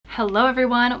Hello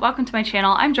everyone, welcome to my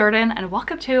channel. I'm Jordyn and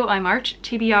welcome to my March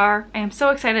TBR. I am so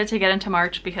excited to get into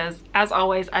March because, as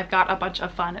always, I've got a bunch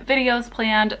of fun videos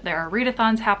planned. There are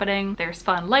readathons happening, there's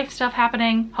fun life stuff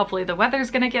happening. Hopefully the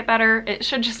weather's gonna get better. It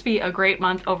should just be a great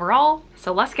month overall.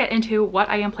 So let's get into what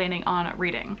I am planning on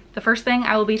reading. The first thing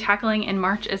I will be tackling in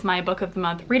March is my Book of the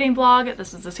Month reading vlog.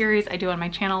 This is a series I do on my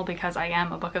channel because I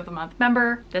am a Book of the Month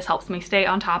member. This helps me stay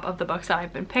on top of the books that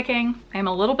I've been picking. I'm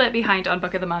a little bit behind on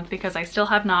Book of the Month because I still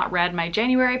have not read my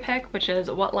January pick, which is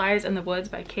What Lies in the Woods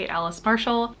by Kate Alice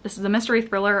Marshall. This is a mystery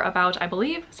thriller about, I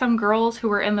believe, some girls who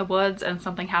were in the woods and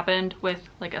something happened with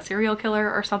like a serial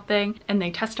killer or something, and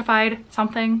they testified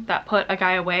something that put a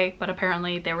guy away, but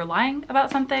apparently they were lying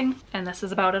about something, and this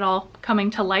is about it all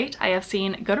coming to light. I have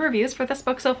seen good reviews for this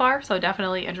book so far, so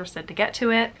definitely interested to get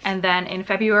to it. And then in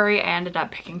February, I ended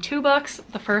up picking two books.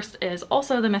 The first is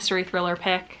also the mystery thriller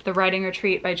pick, The Writing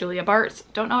Retreat by Julia Bartz.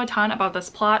 Don't know a ton about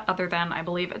this plot other than I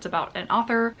believe it's about an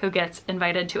author who gets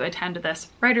invited to attend this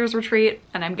writer's retreat,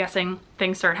 and I'm guessing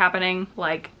things start happening,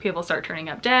 like people start turning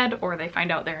up dead or they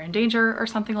find out they're in danger or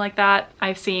something like that.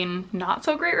 I've seen not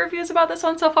so great reviews about this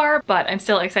one so far, but I'm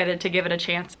still excited to give it a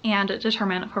chance and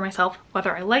determine for myself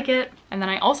whether I like it. And then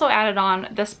I also added on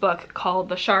this book called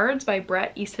The Shards by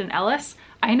Bret Easton Ellis.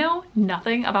 I know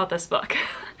nothing about this book.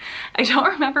 I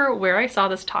don't remember where I saw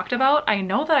this talked about. I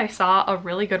know that I saw a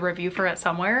really good review for it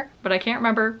somewhere, but I can't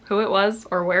remember who it was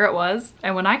or where it was.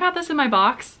 And when I got this in my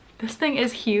box, this thing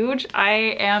is huge. I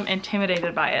am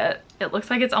intimidated by it. It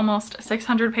looks like it's almost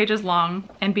 600 pages long,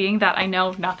 and being that I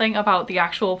know nothing about the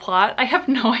actual plot, I have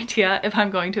no idea if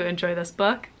I'm going to enjoy this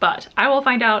book, but I will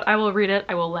find out. I will read it.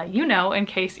 I will let you know in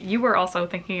case you were also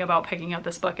thinking about picking up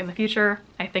this book in the future.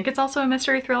 I think it's also a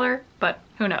mystery thriller, but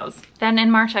who knows. Then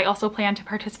in March, I also plan to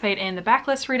participate in the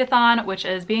Backlist Readathon, which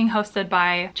is being hosted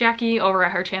by Jackie over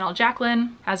at her channel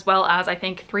Jacqueline, as well as I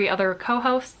think 3 other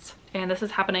co-hosts. And this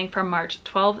is happening from March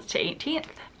 12th to 18th.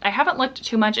 I haven't looked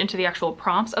too much into the actual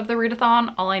prompts of the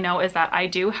readathon. All I know is that I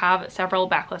do have several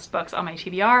backlist books on my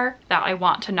TBR that I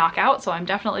want to knock out, so I'm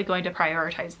definitely going to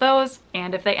prioritize those.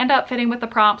 And if they end up fitting with the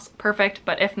prompts, perfect,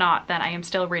 but if not, then I am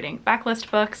still reading backlist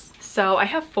books. So I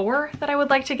have 4 that I would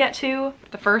like to get to.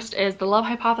 The first is The Love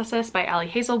Hypothesis by Ali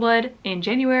Hazelwood. In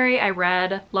January, I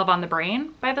read Love on the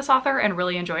Brain by this author and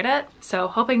really enjoyed it. So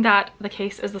hoping that the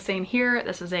case is the same here.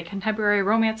 This is a contemporary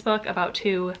romance book about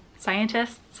 2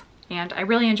 scientists. And I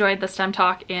really enjoyed the STEM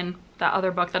talk in that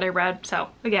other book that I read. So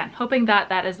again, hoping that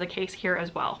that is the case here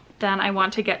as well. Then I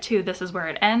want to get to This Is Where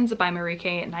It Ends by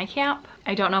Marieke Nijkamp.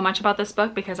 I don't know much about this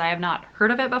book because I have not heard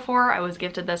of it before. I was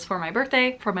gifted this for my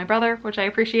birthday from my brother, which I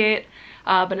appreciate.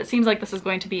 But it seems like this is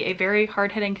going to be a very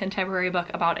hard-hitting contemporary book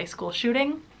about a school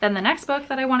shooting. Then the next book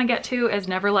that I want to get to is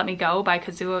Never Let Me Go by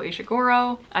Kazuo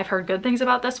Ishiguro. I've heard good things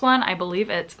about this one. I believe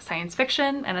it's science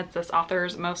fiction and it's this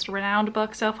author's most renowned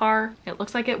book so far. It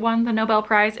looks like it won the Nobel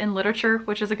Prize in Literature,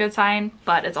 which is a good sign,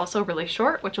 but it's also really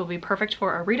short, which will be perfect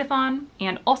for a readathon,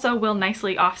 and also will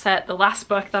nicely offset the last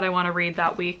book that I want to read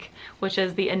that week, which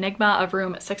is The Enigma of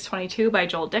Room 622 by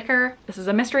Joel Dicker. This is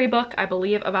a mystery book, I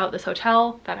believe, about this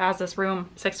hotel that has this room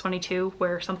 622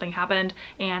 where something happened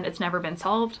and it's never been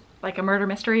solved, like a murder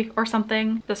mystery or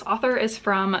something. This author is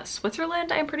from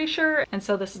Switzerland, I'm pretty sure, and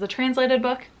so this is a translated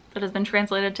book that has been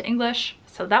translated to English,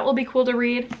 so that will be cool to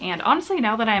read. And honestly,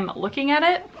 now that I'm looking at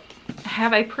it, I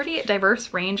have a pretty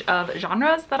diverse range of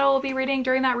genres that I will be reading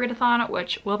during that readathon,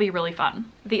 which will be really fun.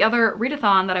 The other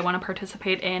readathon that I want to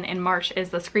participate in March is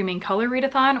the Screaming Color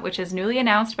Readathon, which is newly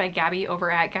announced by Gabby over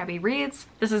at Gabby Reads.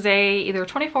 This is a either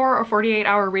 24 or 48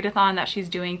 hour readathon that she's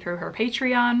doing through her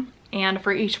Patreon. And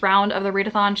for each round of the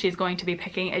readathon, she's going to be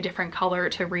picking a different color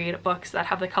to read books that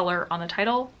have the color on the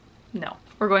title. No,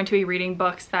 we're going to be reading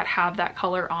books that have that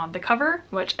color on the cover,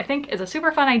 which I think is a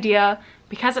super fun idea.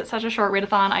 Because it's such a short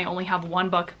readathon, I only have 1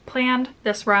 book planned.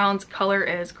 This round's color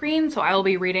is green, so I will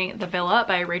be reading The Villa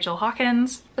by Rachel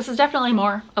Hawkins. This is definitely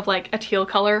more of like a teal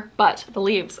color, but the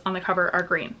leaves on the cover are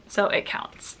green, so it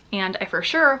counts. And I for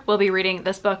sure will be reading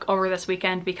this book over this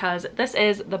weekend because this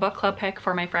is the book club pick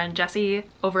for my friend Jessie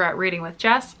over at Reading with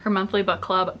Jess, her monthly book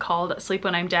club called Sleep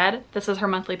When I'm Dead. This is her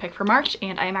monthly pick for March,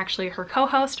 and I am actually her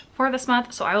co-host for this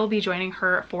month, so I will be joining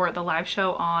her for the live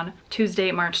show on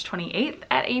Tuesday, March 28th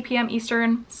at 8 p.m. Eastern.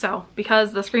 So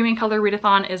because the Screaming Color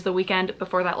Readathon is the weekend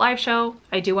before that live show,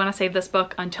 I do want to save this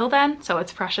book until then, so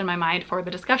it's fresh in my mind for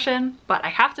the discussion, but I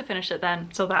have to finish it then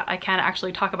so that I can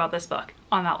actually talk about this book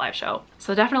on that live show.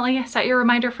 So definitely set your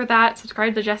reminder for that.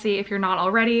 Subscribe to Jessie if you're not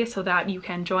already so that you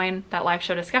can join that live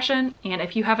show discussion. And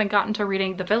if you haven't gotten to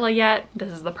reading The Villa yet,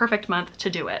 this is the perfect month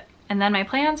to do it. And then my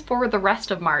plans for the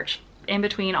rest of March. in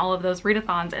between all of those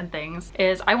readathons and things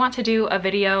is I want to do a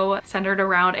video centered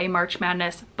around a March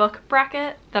Madness book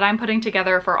bracket that I'm putting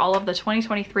together for all of the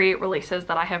 2023 releases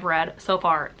that I have read so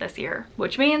far this year,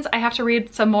 which means I have to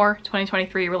read some more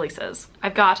 2023 releases.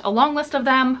 I've got a long list of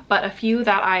them, but a few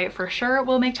that I for sure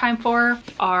will make time for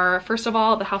are, first of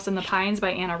all, The House in the Pines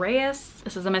by Anna Reyes.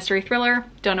 This is a mystery thriller.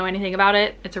 Don't know anything about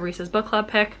it. It's a Reese's Book Club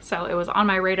pick, so it was on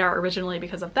my radar originally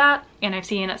because of that. And I've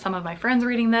seen some of my friends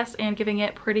reading this and giving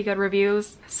it pretty good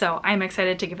reviews, so I'm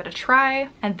excited to give it a try.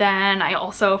 And then I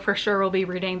also for sure will be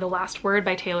reading The Last Word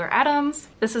by Taylor Adams.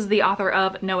 This is the author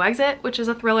of No Exit, which is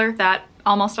a thriller that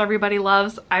almost everybody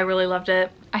loves. I really loved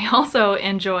it. I also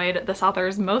enjoyed this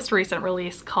author's most recent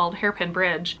release called Hairpin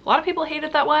Bridge. A lot of people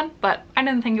hated that one, but I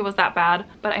didn't think it was that bad.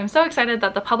 But I'm so excited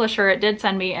that the publisher did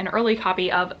send me an early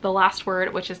copy of The Last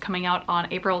Word, which is coming out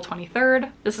on April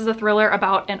 23rd. This is a thriller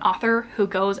about an author who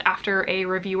goes after a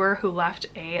reviewer who left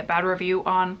a bad review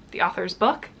on the author's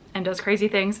book and does crazy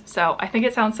things. So I think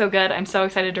it sounds so good. I'm so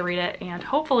excited to read it and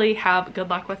hopefully have good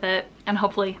luck with it. And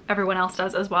hopefully everyone else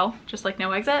does as well, just like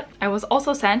No Exit. I was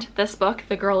also sent this book,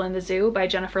 The Girl in the Zoo by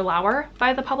Jennifer Lauer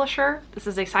by the publisher. This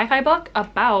is a sci-fi book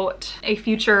about a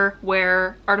future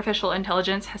where artificial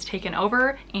intelligence has taken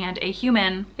over and a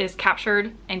human is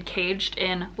captured and caged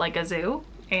in like a zoo.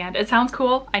 And it sounds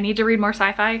cool. I need to read more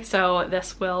sci-fi, so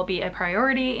this will be a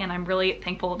priority, and I'm really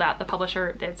thankful that the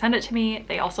publisher did send it to me.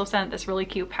 They also sent this really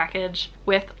cute package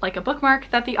with like a bookmark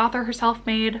that the author herself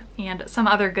made and some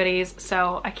other goodies,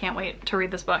 so I can't wait to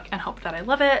read this book and hope that I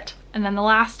love it. And then the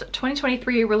last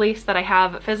 2023 release that I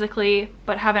have physically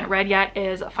but haven't read yet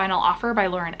is Final Offer by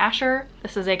Lauren Asher.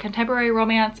 This is a contemporary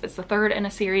romance. It's the third in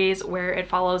a series where it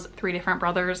follows 3 different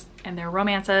brothers and their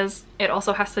romances. It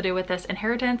also has to do with this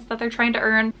inheritance that they're trying to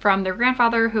earn from their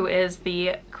grandfather, who is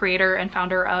the creator and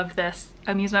founder of this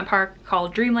amusement park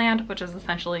called Dreamland, which is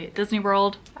essentially Disney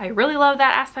World. I really love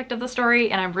that aspect of the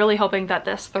story, and I'm really hoping that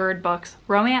this third book's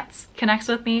romance connects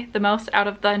with me the most out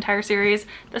of the entire series.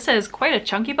 This is quite a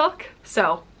chunky book,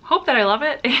 so hope that I love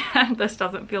it and this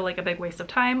doesn't feel like a big waste of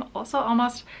time. Also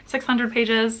almost 600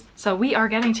 pages, so we are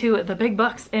getting to the big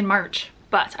books in March.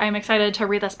 But I'm excited to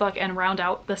read this book and round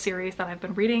out the series that I've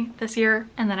been reading this year.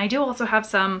 And then I do also have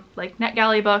some like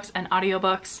NetGalley books and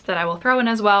audiobooks that I will throw in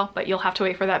as well, but you'll have to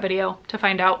wait for that video to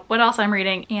find out what else I'm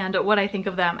reading and what I think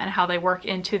of them and how they work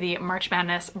into the March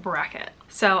Madness bracket.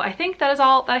 So I think that is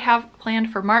all that I have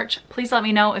planned for March. Please let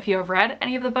me know if you have read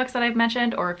any of the books that I've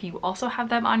mentioned or if you also have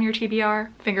them on your TBR.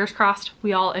 Fingers crossed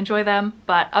we all enjoy them.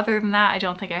 But other than that, I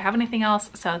don't think I have anything else.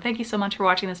 So thank you so much for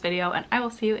watching this video, and I will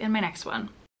see you in my next one.